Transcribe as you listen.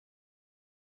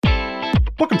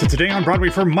Welcome to Today on Broadway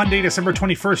for Monday, December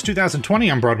 21st,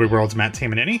 2020. I'm Broadway World's Matt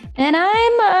Tamanini. And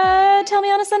I'm Tell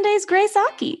Me on a Sunday's Grace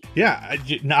Aki. Yeah,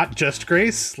 not just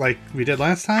Grace like we did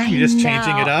last time. You're just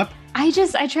changing it up. I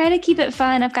try to keep it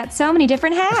fun. I've got so many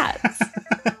different hats.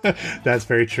 That's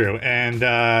very true.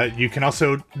 And you can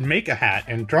also make a hat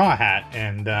and draw a hat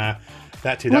and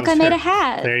that too. Look, I made a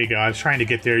hat. There you go. I was trying to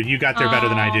get there. You got there better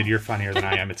than I did. You're funnier than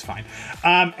I am. It's fine.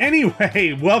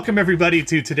 Anyway, welcome everybody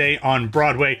to Today on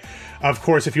Broadway. Of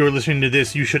course, if you're listening to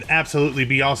this, you should absolutely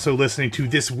be also listening to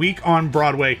This Week on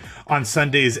Broadway. On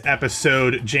Sunday's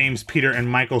episode, James, Peter, and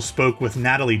Michael spoke with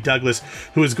Natalie Douglas,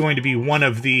 who is going to be one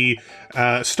of the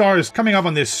stars coming up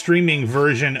on this streaming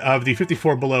version of the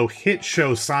 54 Below hit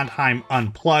show Sondheim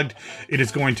Unplugged. It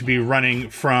is going to be running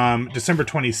from December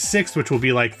 26th, which will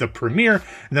be like the premiere, and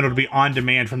then it'll be on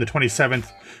demand from the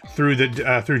 27th through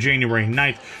January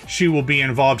 9th. She will be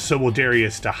involved, so will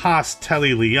Darius DeHaas,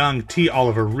 Telly Leung, T.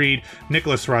 Oliver Reed,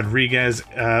 Nicholas Rodriguez,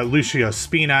 Lucio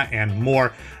Spina, and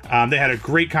more. They had a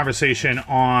great conversation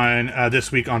on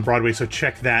This Week on Broadway, so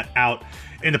check that out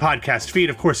in the podcast feed.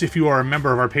 Of course, if you are a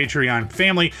member of our Patreon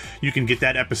family, you can get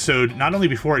that episode not only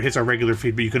before it hits our regular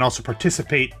feed, but you can also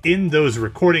participate in those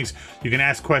recordings. You can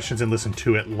ask questions and listen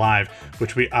to it live,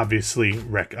 which we obviously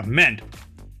recommend.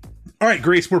 All right,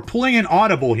 Grace, we're pulling an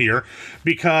audible here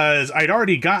because I'd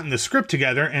already gotten the script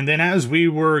together, and then as we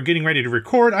were getting ready to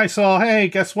record, I saw, hey,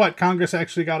 guess what? Congress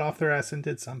actually got off their ass and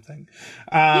did something.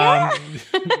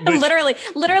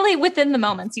 Literally within the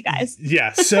moments, you guys.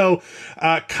 Yeah, so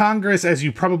Congress, as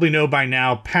you probably know by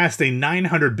now, passed a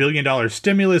 $900 billion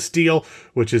stimulus deal,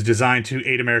 which is designed to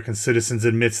aid American citizens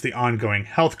amidst the ongoing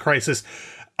health crisis.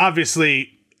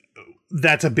 Obviously,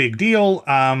 that's a big deal.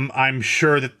 I'm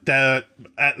sure that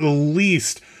at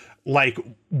least like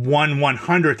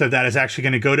 1/100th of that is actually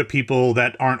going to go to people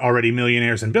that aren't already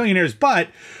millionaires and billionaires. But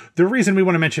the reason we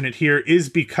want to mention it here is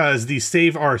because the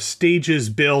Save Our Stages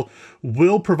bill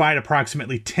will provide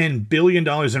approximately $10 billion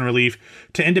in relief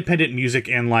to independent music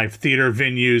and live theater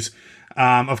venues.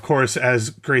 Of course,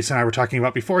 as Grace and I were talking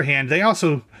about beforehand, they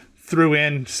also threw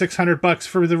in $600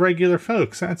 for the regular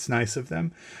folks. That's nice of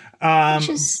them. But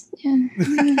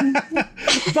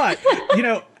you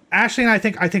know, Ashley and I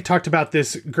think talked about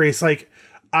this, Grace. Like,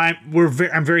 I'm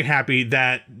very happy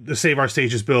that the Save Our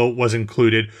Stages bill was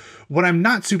included. What I'm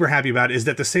not super happy about is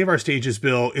that the Save Our Stages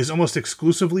bill is almost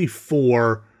exclusively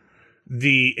for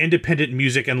the independent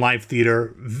music and live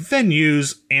theater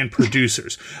venues and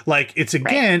producers. Like, it's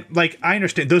again, right. Like, I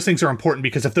understand those things are important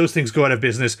because if those things go out of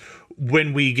business,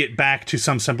 when we get back to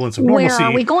some semblance of normalcy,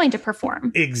 where are we going to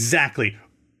perform? Exactly.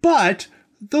 But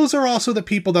those are also the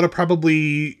people that are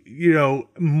probably, you know,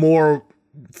 more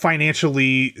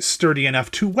financially sturdy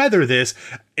enough to weather this.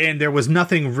 And there was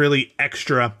nothing really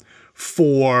extra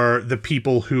for the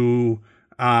people who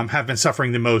have been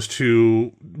suffering the most,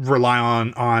 who rely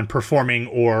on performing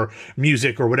or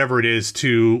music or whatever it is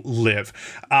to live.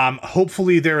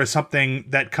 Hopefully there is something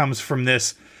that comes from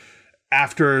this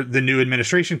after the new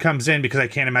administration comes in, because I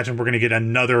can't imagine we're going to get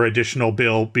another additional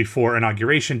bill before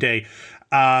Inauguration Day.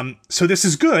 So this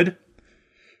is good,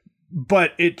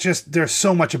 but there's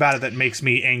so much about it that makes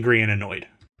me angry and annoyed.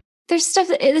 There's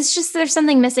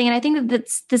something missing. And I think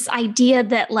that's this idea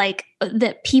that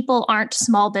that people aren't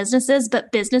small businesses,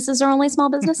 but businesses are only small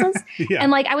businesses. Yeah.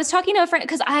 And I was talking to a friend,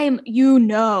 because I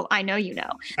know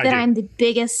that I'm the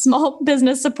biggest small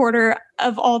business supporter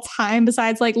of all time,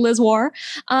 besides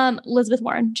Elizabeth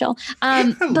Warren, chill.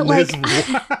 But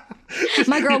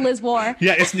my girl Liz War.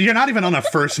 Yeah, you're not even on a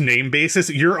first name basis.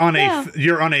 You're on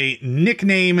a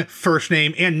nickname, first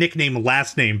name, and nickname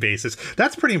last name basis.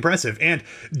 That's pretty impressive. And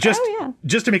just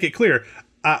to make it clear,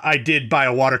 I did buy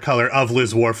a watercolor of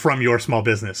Liz War from your small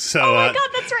business. So, oh my God,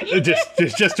 that's right.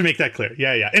 Just to make that clear.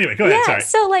 Yeah. Anyway, go ahead.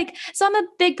 Sorry. So I'm a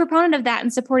big proponent of that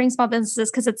and supporting small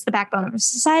businesses because it's the backbone of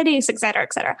society, et cetera,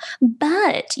 et cetera.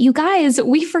 But you guys,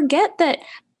 we forget that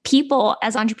people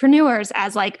as entrepreneurs,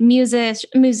 as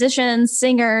musicians,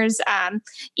 singers,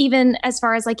 even as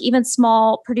far as even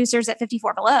small producers at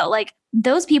 54 Below,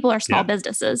 those people are small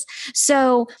businesses.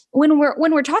 So when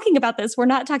we're talking about this, we're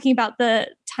not talking about the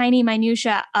tiny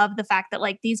minutia of the fact that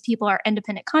these people are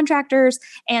independent contractors,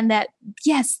 and that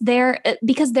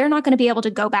because they're not going to be able to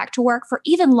go back to work for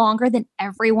even longer than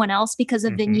everyone else because a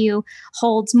venue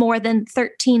holds more than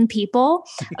 13 people.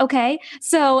 Okay.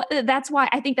 So that's why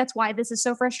this is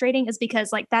so frustrating, is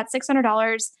because that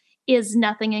 $600 is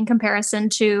nothing in comparison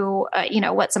to,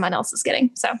 what someone else is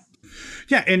getting. So.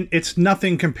 Yeah, and it's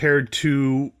nothing compared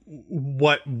to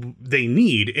what they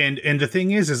need. And the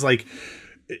thing is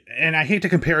and I hate to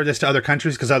compare this to other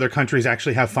countries because other countries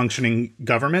actually have functioning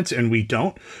governments and we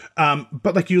don't.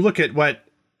 But you look at what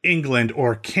England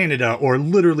or Canada or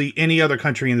literally any other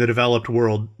country in the developed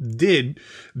world did,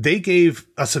 they gave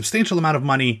a substantial amount of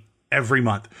money every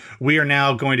month. We are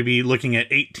now going to be looking at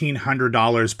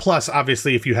 $1,800 plus.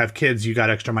 Obviously, if you have kids, you got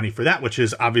extra money for that, which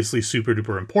is obviously super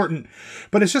duper important.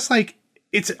 But it's just like,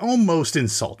 it's almost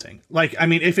insulting. Like, I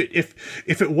mean, if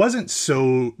it wasn't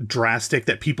so drastic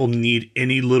that people need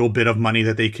any little bit of money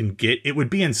that they can get, it would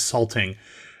be insulting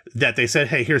that they said,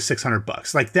 hey, here's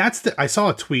 $600. Like, I saw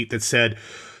a tweet that said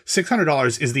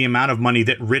 $600 is the amount of money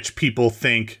that rich people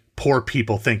think poor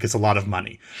people think is a lot of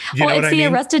money. You know what I mean? It's the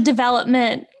Arrested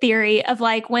Development theory of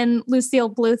like when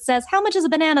Lucille Bluth says, how much is a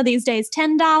banana these days?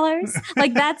 $10?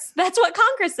 Like that's what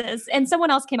Congress is. And someone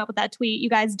else came up with that tweet.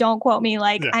 You guys don't quote me.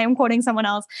 Like I am quoting someone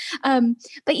else.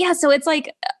 But yeah, so it's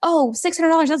like, oh,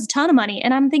 $600, that's a ton of money.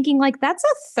 And I'm thinking like, that's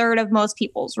a third of most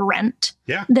people's rent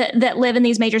that live in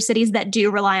these major cities that do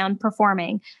rely on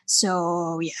performing.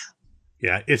 So yeah.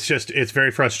 Yeah, it's very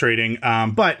frustrating.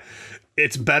 But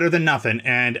it's better than nothing.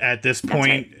 And at this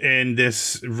point in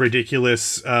this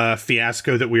ridiculous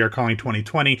fiasco that we are calling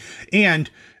 2020,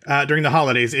 and during the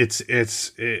holidays,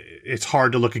 it's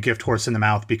hard to look a gift horse in the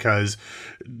mouth because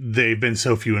they've been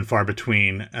so few and far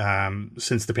between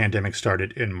since the pandemic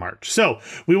started in March. So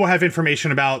we will have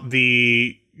information about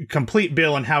the complete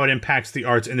bill and how it impacts the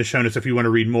arts in the show notes if you want to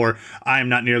read more. I am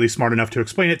not nearly smart enough to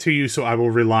explain it to you, so I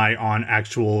will rely on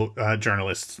actual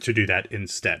journalists to do that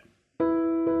instead.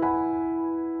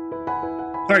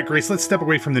 All right, Grace, let's step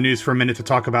away from the news for a minute to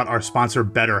talk about our sponsor,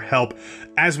 BetterHelp.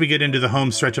 As we get into the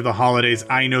home stretch of the holidays,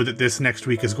 I know that this next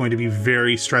week is going to be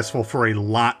very stressful for a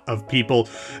lot of people,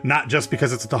 not just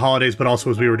because it's the holidays, but also,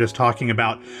 as we were just talking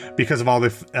about, because of all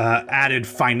the added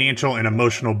financial and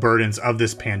emotional burdens of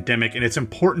this pandemic. And it's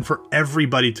important for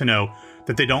everybody to know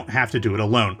that they don't have to do it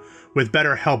alone. With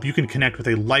BetterHelp, you can connect with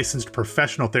a licensed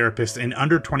professional therapist in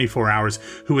under 24 hours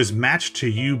who is matched to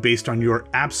you based on your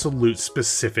absolute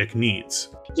specific needs.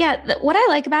 Yeah, what I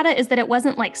like about it is that it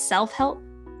wasn't like self-help,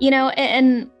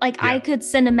 and I could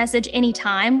send a message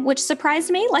anytime, which surprised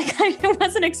me. Like I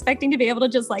wasn't expecting to be able to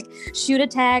just like shoot a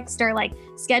text or like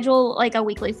schedule like a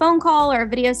weekly phone call or a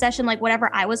video session, like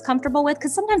whatever I was comfortable with.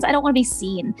 Cause sometimes I don't want to be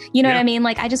seen, what I mean?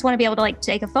 Like I just want to be able to like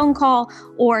take a phone call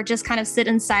or just kind of sit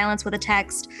in silence with a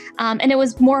text. And it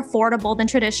was more affordable than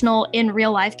traditional in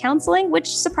real life counseling, which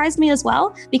surprised me as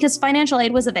well, because financial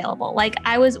aid was available. Like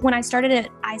when I started it,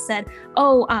 I said,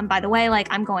 by the way, like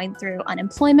I'm going through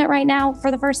unemployment right now for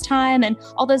the first time and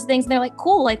all those things. And they're like,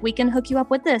 cool, like we can hook you up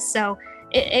with this. So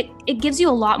it gives you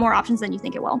a lot more options than you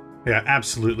think it will. Yeah,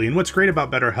 absolutely. And what's great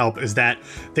about BetterHelp is that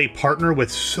they partner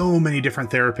with so many different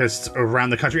therapists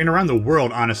around the country and around the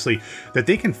world, honestly, that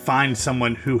they can find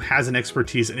someone who has an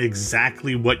expertise in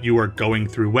exactly what you are going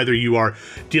through, whether you are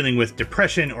dealing with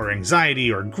depression or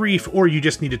anxiety or grief, or you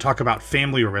just need to talk about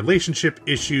family or relationship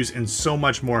issues and so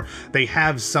much more. They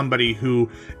have somebody who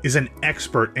is an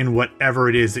expert in whatever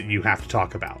it is that you have to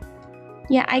talk about.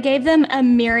 Yeah, I gave them a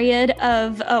myriad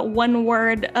of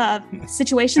one-word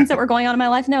situations that were going on in my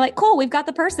life. And they're like, cool, we've got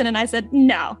the person. And I said,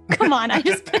 no, come on. I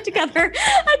just put together a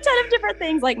ton of different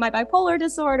things like my bipolar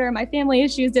disorder, my family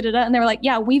issues, And they were like,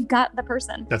 yeah, we've got the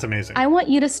person. That's amazing. I want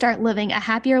you to start living a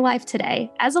happier life today.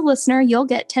 As a listener, you'll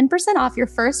get 10% off your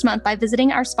first month by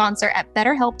visiting our sponsor at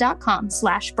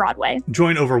betterhelp.com/Broadway.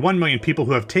 Join over 1 million people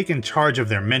who have taken charge of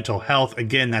their mental health.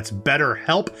 Again, that's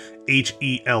BetterHelp,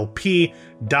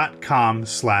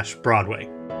 HELP.com/Broadway.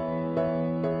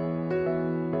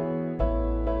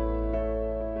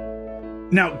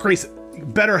 Now, Grace,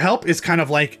 BetterHelp is kind of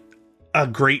like a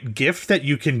great gift that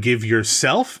you can give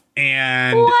yourself.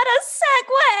 And what a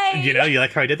segue! You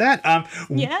like how I did that?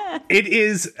 Yeah. It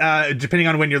is, depending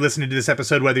on when you're listening to this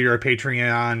episode, whether you're a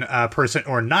Patreon person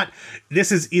or not,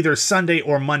 this is either Sunday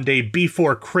or Monday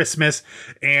before Christmas,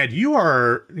 and you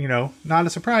are, not a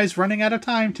surprise, running out of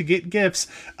time to get gifts.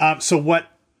 So what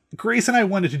Grace and I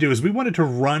wanted to do is we wanted to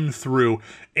run through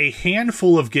a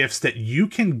handful of gifts that you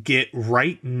can get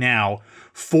right now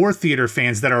for theater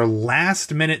fans that are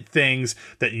last minute things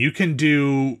that you can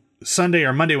do Sunday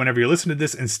or Monday whenever you're listening to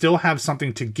this and still have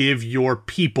something to give your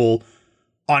people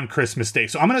on Christmas Day.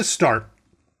 So I'm going to start.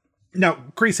 Now,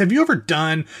 Grace, have you ever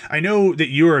done, I know that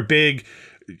you're a big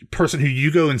person who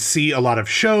you go and see a lot of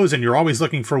shows and you're always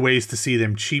looking for ways to see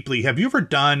them cheaply. Have you ever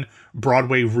done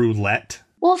Broadway roulette?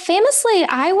 Well, famously,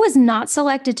 I was not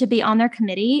selected to be on their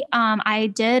committee. I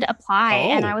did apply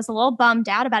and I was a little bummed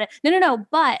out about it. No.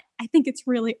 But I think it's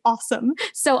really awesome.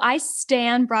 So I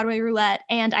stan Broadway Roulette,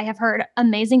 and I have heard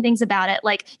amazing things about it.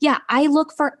 Like, yeah, I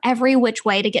look for every which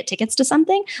way to get tickets to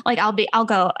something. Like I'll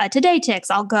go to Day Tix.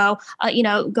 I'll go,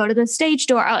 go to the stage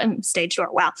door. Stage door.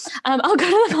 Wow. I'll go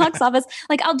to the box office.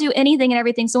 Like I'll do anything and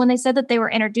everything. So when they said that they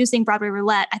were introducing Broadway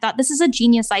Roulette, I thought this is a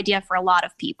genius idea for a lot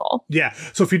of people. Yeah.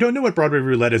 So if you don't know what Broadway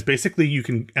Roulette is, basically you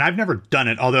can, and I've never done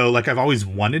it, although like I've always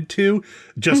wanted to,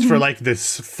 just for like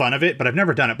this fun of it, but I've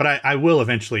never done it, but I will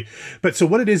eventually. But so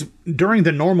what it is, during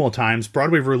the normal times,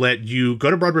 Broadway Roulette, you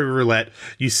go to Broadway Roulette,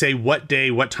 you say what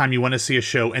day, what time you want to see a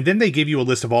show, and then they give you a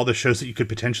list of all the shows that you could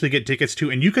potentially get tickets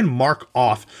to, and you can mark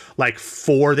off like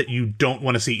 4 that you don't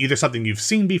want to see, either something you've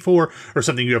seen before or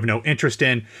something you have no interest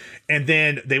in, and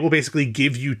then they will basically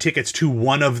give you tickets to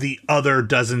one of the other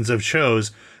dozens of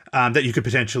shows that you could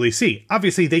potentially see.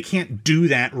 Obviously, they can't do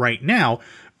that right now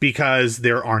because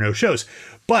there are no shows.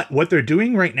 But what they're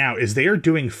doing right now is they are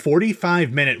doing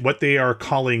 45-minute, what they are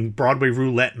calling Broadway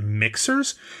Roulette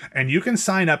mixers. And you can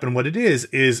sign up, and what it is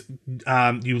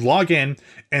you log in,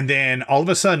 and then all of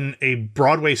a sudden a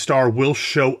Broadway star will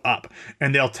show up,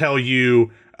 and they'll tell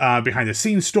you behind the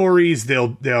scenes stories.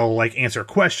 They'll like answer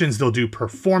questions. They'll do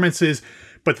performances.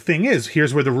 But the thing is,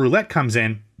 here's where the roulette comes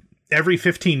in. Every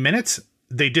 15 minutes,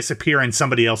 they disappear and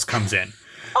somebody else comes in.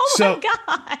 Oh my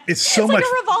God. It's like a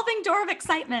revolving door of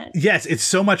excitement. Yes, it's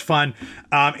so much fun.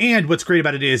 And what's great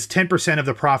about it is 10% of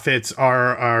the profits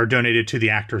are donated to the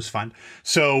Actors Fund.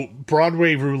 So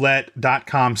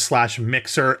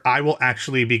BroadwayRoulette.com/mixer. I will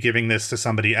actually be giving this to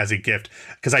somebody as a gift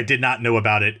because I did not know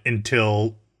about it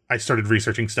until I started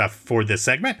researching stuff for this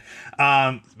segment.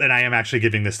 And I am actually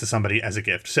giving this to somebody as a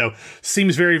gift. So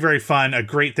seems very, very fun. A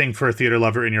great thing for a theater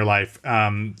lover in your life.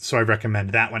 So I recommend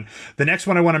that one. The next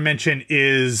one I want to mention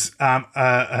is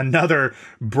another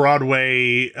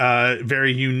Broadway,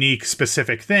 very unique,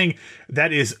 specific thing.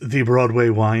 That is the Broadway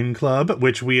Wine Club,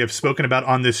 which we have spoken about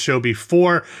on this show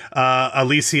before.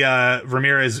 Alicia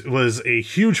Ramirez was a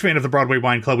huge fan of the Broadway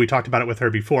Wine Club. We talked about it with her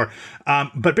before.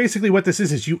 But basically what this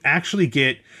is you actually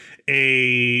get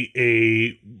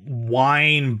a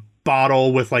wine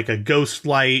bottle with like a ghost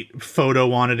light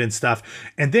photo on it and stuff,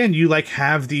 and then you like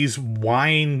have these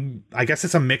wine, I guess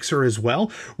it's a mixer as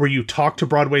well, where you talk to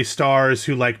Broadway stars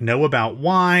who like know about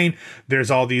wine.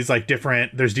 There's all these like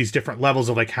there's these different levels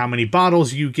of like how many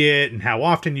bottles you get and how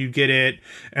often you get it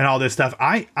and all this stuff.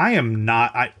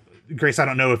 Grace, I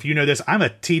don't know if you know this. I'm a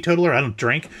teetotaler. I don't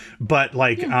drink, but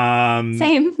like,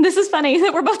 same. This is funny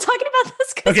that we're both talking about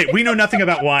this. Okay. We know nothing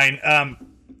about wine.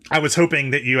 I was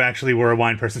hoping that you actually were a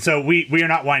wine person. So we are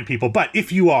not wine people, but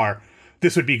if you are,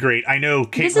 this would be great. I know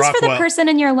Kate Rockwell. This is for the person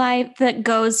in your life that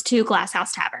goes to Glass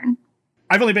House Tavern.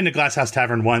 I've only been to Glass House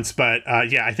Tavern once, but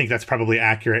yeah, I think that's probably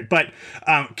accurate. But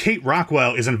Kate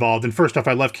Rockwell is involved. And first off,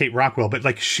 I love Kate Rockwell, but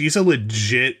like she's a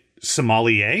legit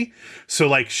sommelier. So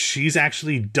like she's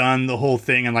actually done the whole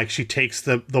thing, and like she takes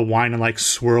the wine and like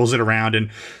swirls it around and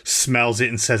smells it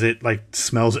and says it like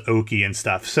smells oaky and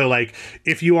stuff. So like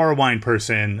if you are a wine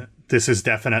person, this is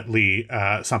definitely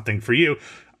something for you.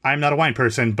 I'm not a wine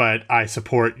person, but I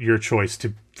support your choice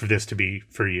for this to be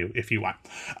for you if you want.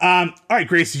 All right,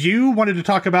 Grace, you wanted to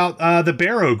talk about the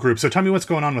Barrow Group. So tell me what's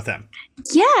going on with them.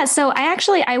 Yeah, so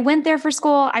I went there for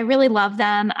school. I really love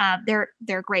them. They're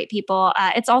great people.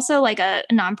 It's also like a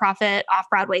nonprofit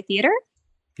off-Broadway theater.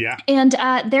 Yeah. And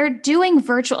they're doing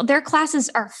virtual. Their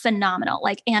classes are phenomenal.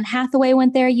 Like Anne Hathaway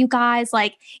went there, you guys.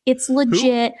 Like it's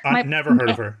legit. I've never heard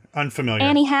of her. Unfamiliar.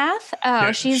 Annie Hath. Oh,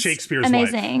 yeah, she's Shakespeare's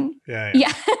amazing. Wife.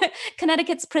 Yeah.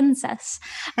 Connecticut's princess.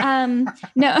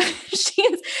 No,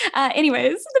 she's.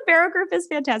 Anyways, the Barrow Group is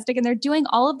fantastic, and they're doing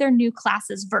all of their new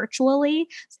classes virtually,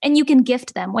 and you can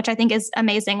gift them, which I think is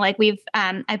amazing. Like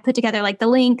I put together like the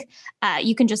link.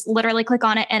 You can just literally click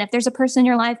on it, and if there's a person in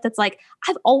your life that's like,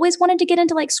 I've always wanted to get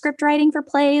into like script writing for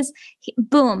plays,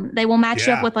 boom, they will match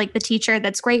you up with like the teacher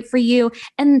that's great for you.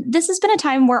 And this has been a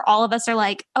time where all of us are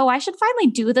like, oh, I should finally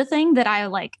do the thing that I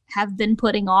like have been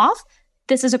putting off.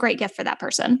 This is a great gift for that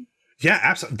person. Yeah,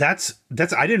 absolutely.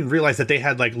 That's. I didn't realize that they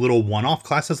had like little one-off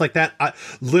classes like that.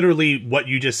 Literally, what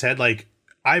you just said. Like,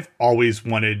 I've always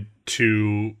wanted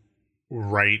to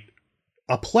write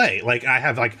a play. Like,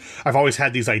 I've always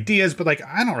had these ideas, but like,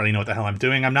 I don't really know what the hell I'm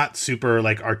doing. I'm not super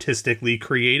like artistically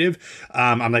creative.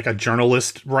 I'm like a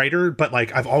journalist writer, but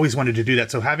like, I've always wanted to do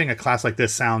that. So having a class like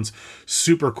this sounds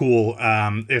super cool.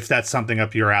 If that's something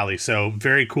up your alley. So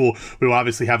very cool. We will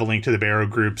obviously have a link to the Barrow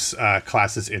Group's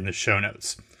classes in the show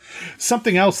notes.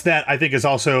 Something else that I think is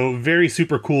also very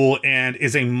super cool and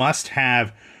is a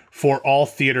must-have for all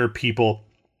theater people.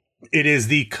 It is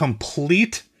the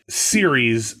complete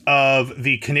series of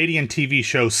the Canadian TV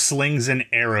show Slings and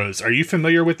Arrows. Are you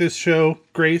familiar with this show,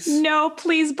 Grace? No,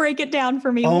 please break it down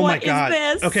for me. Oh what my God. is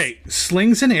this? Okay,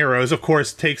 Slings and Arrows, of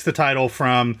course, takes the title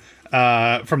from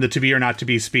the To Be or Not to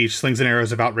Be speech, Slings and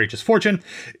Arrows of Outrageous Fortune.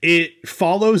 It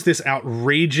follows this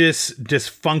outrageous,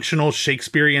 dysfunctional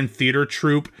Shakespearean theater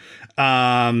troupe,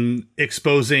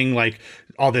 exposing like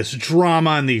all this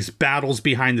drama and these battles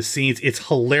behind the scenes. It's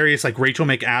hilarious. Like Rachel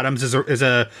McAdams is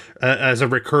a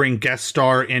recurring guest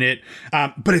star in it.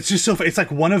 But it's just so it's like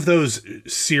one of those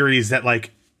series that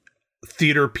like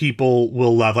theater people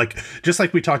will love. Like just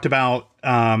like we talked about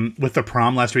with The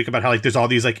Prom last week about how like there's all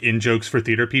these like in jokes for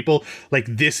theater people. Like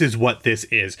this is what this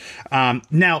is.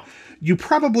 Now you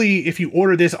probably, if you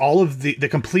order this, all of the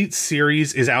complete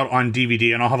series is out on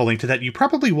DVD, and I'll have a link to that. You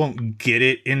probably won't get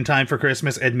it in time for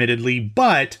Christmas, admittedly,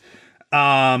 but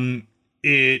it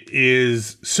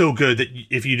is so good that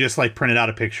if you just like printed out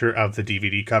a picture of the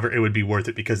DVD cover, it would be worth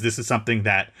it, because this is something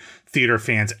that theater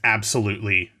fans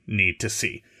absolutely need to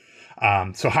see.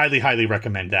 So highly, highly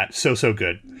recommend that. So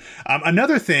good.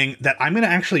 Another thing that I'm going to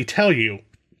actually tell you,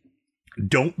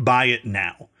 don't buy it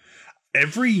now.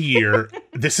 Every year,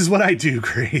 this is what I do,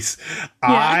 Grace. Yeah.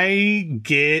 I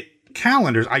get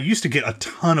calendars. I used to get a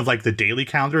ton of like the daily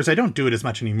calendars. I don't do it as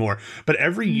much anymore. But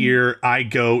every year I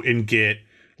go and get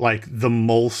like the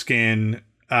Moleskine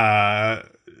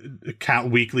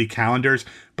weekly calendars,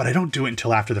 but I don't do it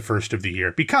until after the first of the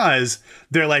year because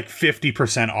they're like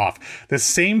 50% off. The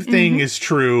same thing is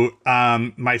true.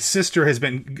 My sister has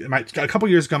been a couple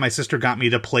years ago. My sister got me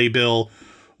the Playbill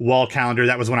wall calendar.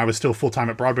 That was when I was still full-time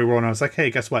at Broadway World, and I was like,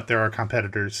 hey, guess what? There are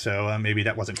competitors, so maybe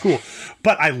that wasn't cool.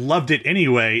 But I loved it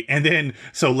anyway. And then,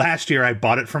 so last year I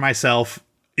bought it for myself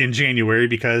in January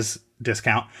because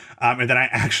discount. And then I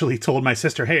actually told my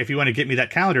sister, hey, if you want to get me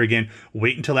that calendar again,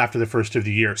 wait until after the first of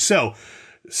the year. So,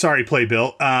 sorry,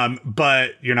 Playbill,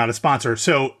 but you're not a sponsor.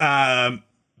 So,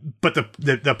 but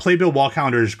the Playbill wall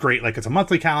calendar is great. Like it's a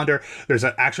monthly calendar. There's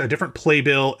actually a different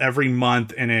Playbill every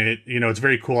month, and it's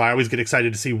very cool. I always get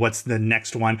excited to see what's the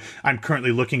next one. I'm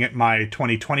currently looking at my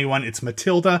 2021. It's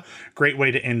Matilda. Great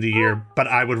way to end the year, but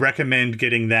I would recommend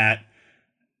getting that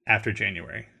after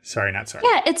January. Sorry, not sorry.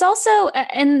 Yeah, it's also,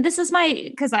 and this is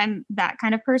because I'm that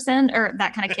kind of person or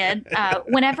that kind of kid.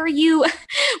 Whenever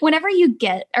you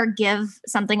get or give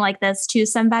something like this to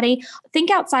somebody,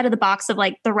 think outside of the box of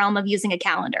like the realm of using a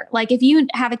calendar. Like if you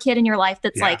have a kid in your life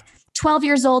that's like 12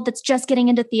 years old, that's just getting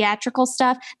into theatrical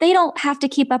stuff, they don't have to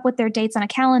keep up with their dates on a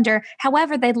calendar.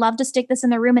 However, they'd love to stick this in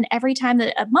their room. And every time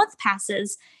that a month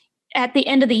passes, at the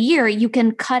end of the year, you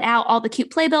can cut out all the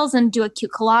cute playbills and do a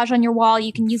cute collage on your wall.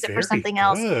 You can use it for something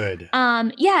else.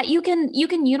 Yeah, you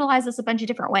can utilize this a bunch of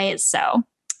different ways. So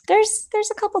there's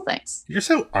a couple things. You're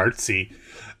so artsy.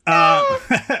 All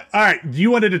right.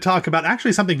 You wanted to talk about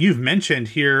actually something you've mentioned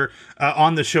here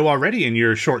on the show already in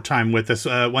your short time with us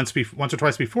once or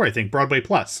twice before, I think, Broadway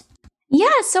Plus. Yeah,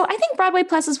 so I think Broadway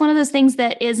Plus is one of those things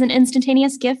that is an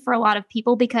instantaneous gift for a lot of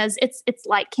people because it's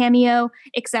like Cameo,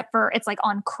 except for it's like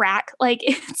on crack. Like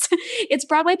it's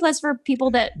Broadway Plus for people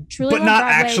that truly love not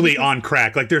Broadway actually on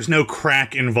crack. Like there's no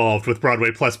crack involved with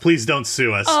Broadway Plus. Please don't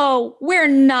sue us. Oh, we're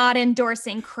not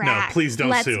endorsing crack. No, please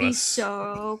don't sue us. Let's be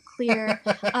so clear.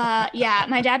 Yeah,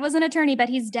 my dad was an attorney, but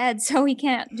he's dead, so he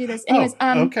can't do this. Anyways,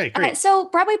 okay, great. So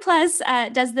Broadway Plus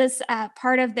does this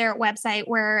part of their website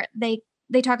where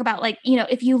they talk about like,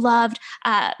 if you loved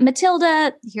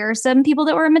Matilda, here are some people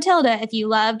that were in Matilda. If you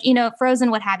loved,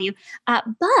 Frozen, what have you.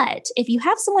 But if you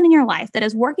have someone in your life that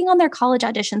is working on their college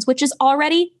auditions, which is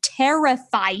already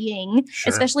terrifying,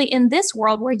 especially in this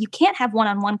world where you can't have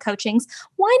one-on-one coachings,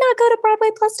 why not go to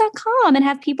BroadwayPlus.com and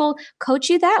have people coach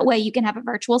you that way? You can have a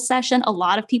virtual session. A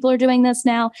lot of people are doing this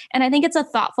now. And I think it's a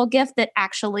thoughtful gift that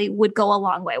actually would go a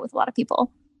long way with a lot of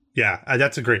people. Yeah,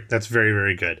 that's very,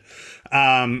 very good.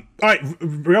 All right,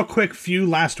 real quick, few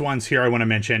last ones here I want to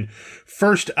mention.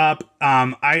 First up,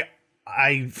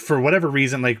 I for whatever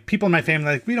reason, like people in my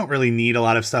family, like we don't really need a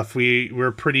lot of stuff.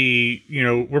 We're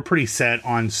pretty set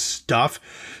on stuff.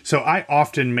 So I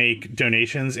often make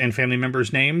donations in family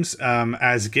members' names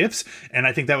as gifts. And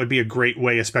I think that would be a great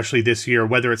way, especially this year,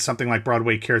 whether it's something like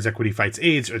Broadway Cares Equity Fights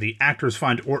AIDS or the Actors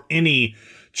Fund or any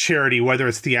charity, whether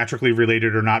it's theatrically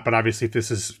related or not. But obviously if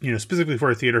this is, specifically for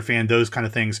a theater fan, those kind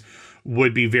of things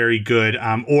would be very good.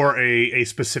 Or a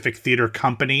specific theater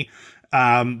company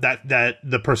that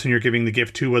the person you're giving the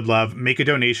gift to would love. Make a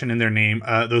donation in their name.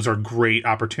 Those are great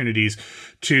opportunities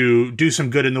to do some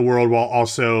good in the world while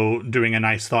also doing a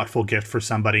nice, thoughtful gift for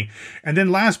somebody. And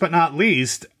then last but not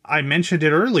least, I mentioned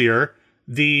it earlier,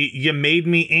 the You Made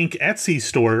Me Inc. Etsy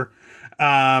store.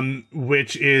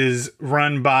 which is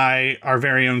run by our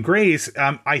very own Grace.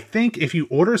 I think if you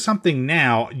order something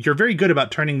now, you're very good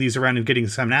about turning these around and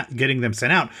getting them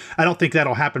sent out. I don't think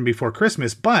that'll happen before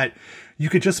Christmas, but you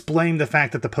could just blame the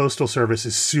fact that the postal service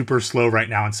is super slow right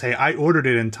now and say, I ordered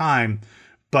it in time,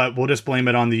 but we'll just blame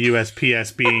it on the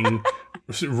USPS being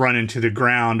run into the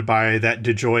ground by that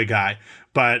DeJoy guy.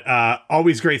 But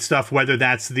always great stuff, whether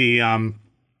that's the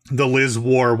Liz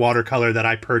War watercolor that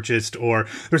I purchased, or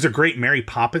there's a great Mary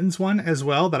Poppins one as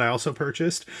well that I also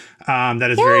purchased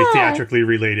that is very theatrically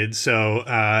related. So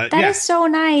that is so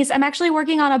nice. I'm actually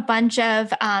working on a bunch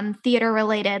of theater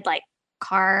related like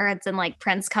cards and like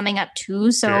prints coming up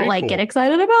too. So very like cool. Get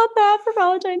excited about that for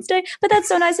Valentine's Day. But that's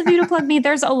so nice of you to plug me.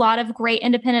 There's a lot of great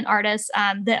independent artists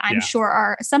that I'm sure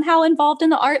are somehow involved in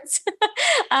the arts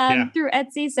through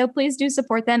Etsy. So please do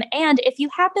support them. And if you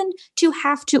happen to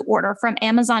have to order from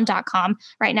Amazon.com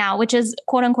right now, which is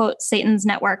quote unquote Satan's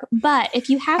network, but if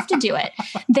you have to do it,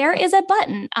 there is a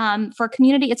button for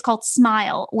community. It's called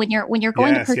Smile. When you're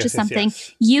going to purchase something,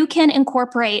 you can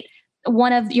incorporate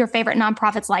one of your favorite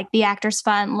nonprofits like the Actors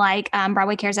Fund, like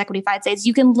Broadway Cares Equity Fight Saves.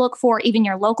 You can look for even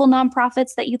your local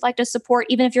nonprofits that you'd like to support.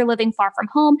 Even if you're living far from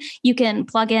home, you can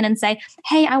plug in and say,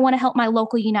 hey, I want to help my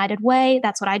local United Way.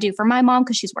 That's what I do for my mom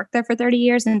because she's worked there for 30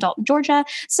 years in Dalton, Georgia.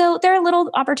 So there are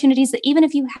little opportunities that even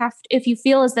if you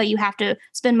feel as though you have to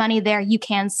spend money there, you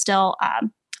can still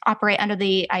operate under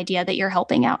the idea that you're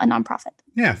helping out a nonprofit.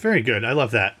 Yeah, very good. I love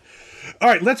that. All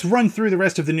right, let's run through the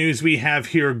rest of the news we have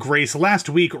here, Grace. Last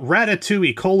week,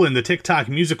 Ratatouille, the TikTok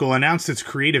musical, announced its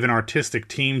creative and artistic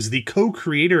teams. The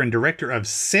co-creator and director of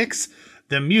Six,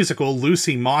 the musical,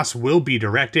 Lucy Moss, will be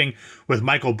directing, with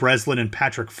Michael Breslin and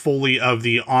Patrick Foley of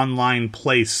the online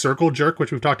play Circle Jerk,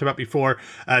 which we've talked about before,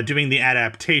 doing the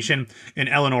adaptation, and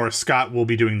Eleanor Scott will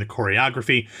be doing the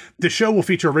choreography. The show will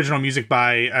feature original music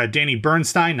by Danny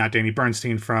Bernstein, not Danny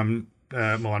Bernstein from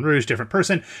Moulin Rouge, different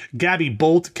person, Gabby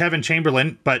Bolt, Kevin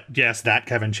Chamberlain, but yes, that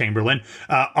Kevin Chamberlain,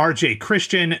 RJ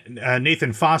Christian,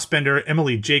 Nathan Fossbender,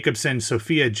 Emily Jacobson,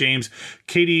 Sophia James,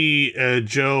 Katie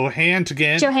Johansson.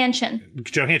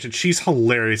 She's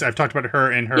hilarious. I've talked about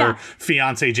her and her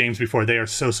fiance James before. They are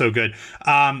so good.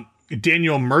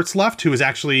 Daniel Mertzleft, who is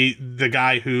actually the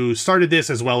guy who started this,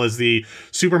 as well as the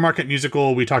Supermarket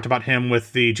musical. We talked about him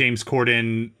with the James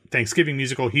Corden Thanksgiving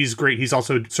musical. He's great. He's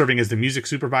also serving as the music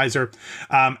supervisor.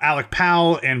 Alec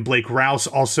Powell and Blake Rouse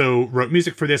also wrote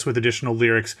music for this with additional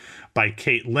lyrics by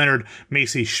Kate Leonard.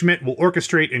 Macy Schmidt will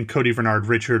orchestrate and Cody Bernard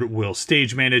Richard will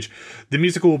stage manage. The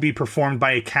musical will be performed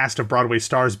by a cast of Broadway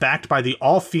stars backed by the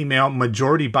all-female,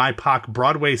 majority BIPOC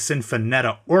Broadway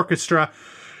Sinfonetta Orchestra.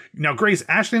 Now, Grace,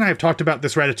 Ashley and I have talked about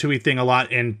this Ratatouille thing a lot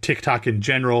and TikTok in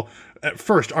general.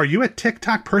 First, are you a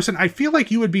TikTok person? I feel like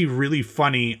you would be really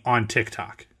funny on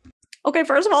TikTok. Okay,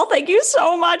 first of all, thank you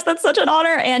so much. That's such an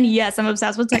honor. And yes, I'm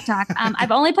obsessed with TikTok.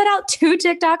 I've only put out 2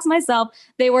 TikToks myself.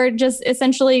 They were just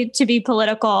essentially to be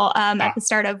political at the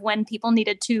start of when people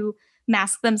needed to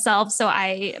mask themselves. So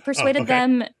I persuaded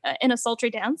them in a sultry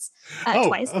dance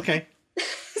twice. Okay.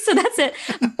 So that's it.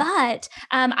 But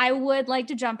I would like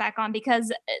to jump back on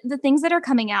because the things that are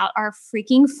coming out are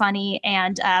freaking funny.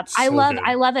 And I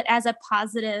love it as a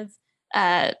positive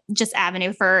just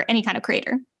avenue for any kind of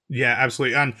creator. Yeah,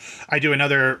 absolutely. And I do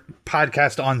another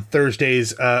podcast on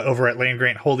Thursdays over at Land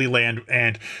Grant Holy Land,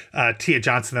 and Tia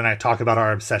Johnson and I talk about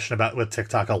our obsession with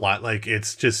TikTok a lot. Like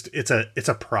it's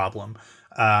a problem.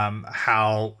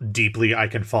 How deeply I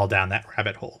can fall down that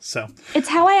rabbit hole. So it's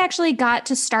how I actually got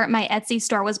to start my Etsy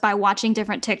store, was by watching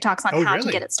different TikToks on how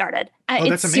to get it started.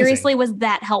 It seriously was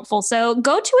that helpful. So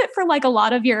go to it for like a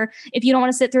lot of if you don't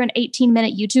want to sit through an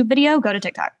 18-minute YouTube video, go to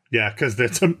TikTok. Yeah, because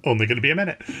that's only going to be a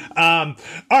minute. All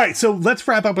right, so let's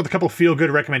wrap up with a couple feel-good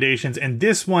recommendations. And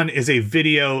this one is a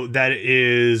video that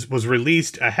was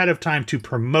released ahead of time to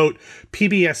promote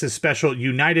PBS's special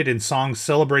United in Song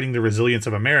Celebrating the Resilience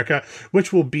of America,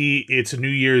 which will be its New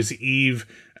Year's Eve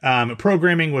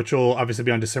programming, which will obviously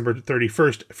be on December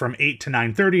 31st from 8 to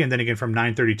 9:30, and then again from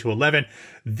 9:30 to 11.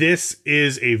 This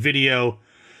is a video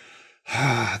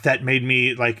that made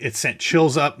me, it sent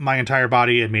chills up my entire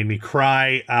body. It made me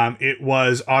cry. It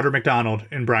was Audra McDonald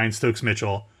and Brian Stokes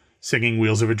Mitchell singing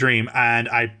Wheels of a Dream. And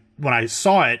when I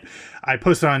saw it, I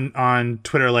posted on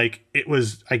Twitter, it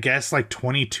was, I guess,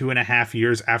 22 and a half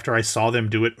years after I saw them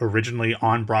do it originally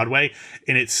on Broadway.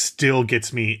 And it still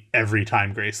gets me every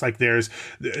time, Grace. There's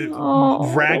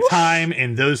Ragtime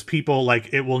and those people,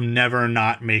 it will never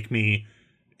not make me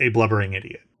a blubbering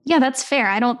idiot. Yeah, that's fair.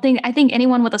 I think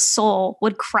anyone with a soul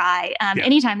would cry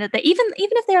anytime that even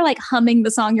if they're like humming the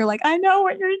song, you're like, I know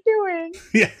what you're doing.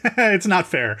 Yeah, it's not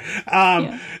fair.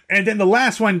 And then the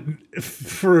last one,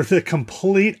 for the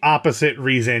complete opposite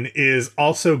reason, is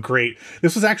also great.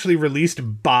 This was actually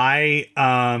released by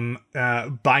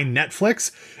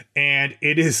Netflix, and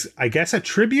it is, I guess, a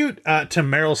tribute to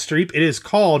Meryl Streep. It is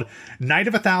called Night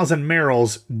of a Thousand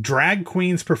Meryls. Drag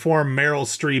queens perform Meryl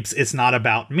Streep's "It's Not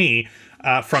About Me."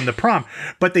 From the prom,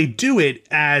 but they do it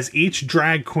as each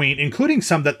drag queen, including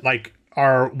some that like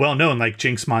are well known, like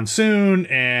Jinx Monsoon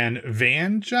and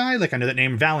Vanjie. Like I know that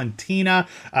name, Valentina.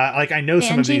 Like I know Vanjie,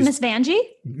 some of these. Miss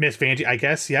Vanjie, I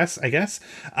guess. Yes, I guess.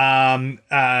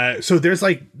 So there's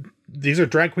like these are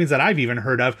drag queens that I've even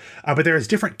heard of, but there's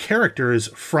different characters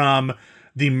from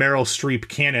the Meryl Streep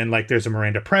canon. Like there's a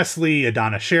Miranda Presley, a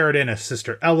Donna Sheridan, a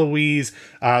Sister Eloise.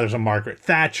 There's a Margaret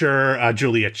Thatcher,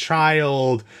 Julia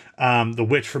Child, the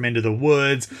witch from Into the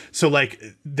Woods. So like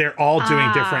they're all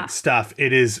doing different stuff.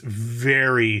 It is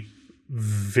very,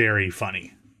 very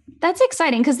funny. That's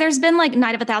exciting because there's been like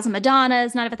Night of a Thousand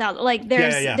Madonnas, Night of a Thousand, like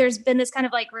there's been this kind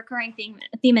of like recurring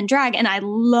theme in drag, and I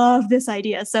love this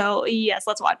idea. So yes,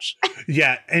 let's watch.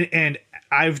 Yeah, and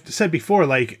I've said before,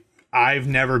 like I've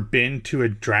never been to a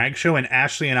drag show, and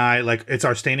Ashley and I, like, it's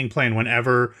our standing plan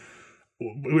whenever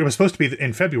it was supposed to be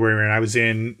in February, and I was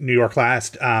in New York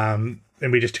last, and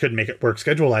we just couldn't make it work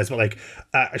schedule-wise, but like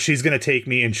she's going to take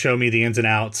me and show me the ins and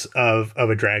outs of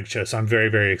a drag show. So I'm very,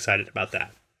 very excited about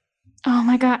that. Oh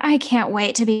my God, I can't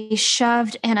wait to be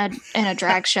shoved in a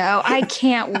drag show. I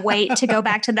can't wait to go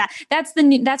back to that. That's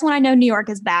when I know New York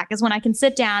is back, is when I can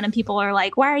sit down and people are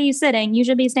like, why are you sitting? You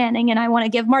should be standing. And I want to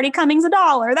give Marty Cummings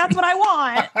 $1. That's what I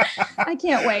want. I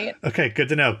can't wait. Okay, good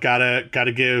to know.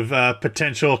 Gotta give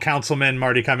potential councilman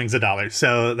Marty Cummings $1.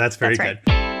 So that's very good.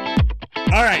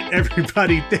 All right,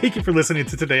 everybody, thank you for listening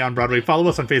to Today on Broadway. Follow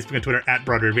us on Facebook and Twitter at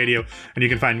Broadway Radio, and you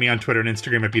can find me on Twitter and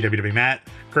Instagram at BWWMatt.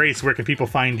 Grace, where can people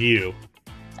find you?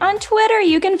 On Twitter,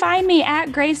 you can find me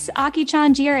at Grace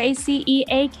Aki-chan, GraceAkichan,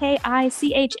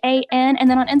 and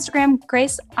then on Instagram,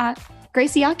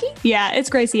 Gracie Aki? Yeah, it's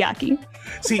Gracie Aki.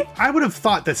 See, I would have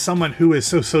thought that someone who is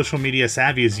so social media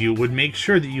savvy as you would make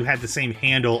sure that you had the same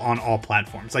handle on all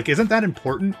platforms. Like, isn't that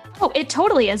important? Oh, it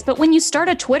totally is. But when you start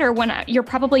a Twitter when you're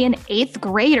probably in 8th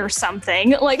grade or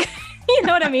something, like, you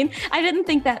know what I mean? I didn't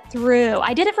think that through.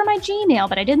 I did it for my Gmail,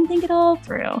 but I didn't think it all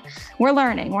through. We're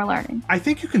learning. I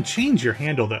think you can change your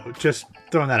handle, though. Just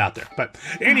throwing that out there. But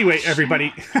anyway,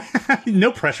 everybody,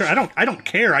 no pressure. I don't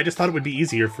care. I just thought it would be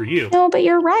easier for you. No, but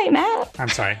you're right, Matt. I'm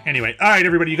sorry. Anyway, all right,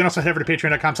 everybody, you can also head over to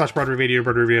patreon.com/BroadwayRadio,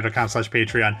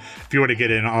 BroadwayRadio.com/Patreon if you want to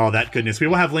get in all that goodness. We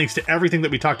will have links to everything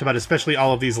that we talked about, especially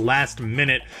all of these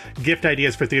last-minute gift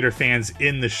ideas for theater fans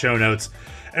in the show notes.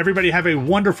 Everybody have a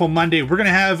wonderful Monday. We're going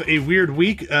to have a weird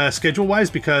week schedule-wise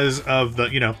because of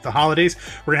the holidays.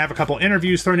 We're going to have a couple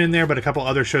interviews thrown in there, but a couple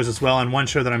other shows as well, and one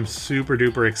show that I'm super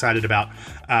duper excited about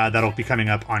that'll be coming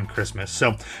up on Christmas.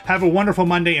 So have a wonderful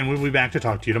Monday, and we'll be back to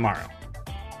talk to you tomorrow.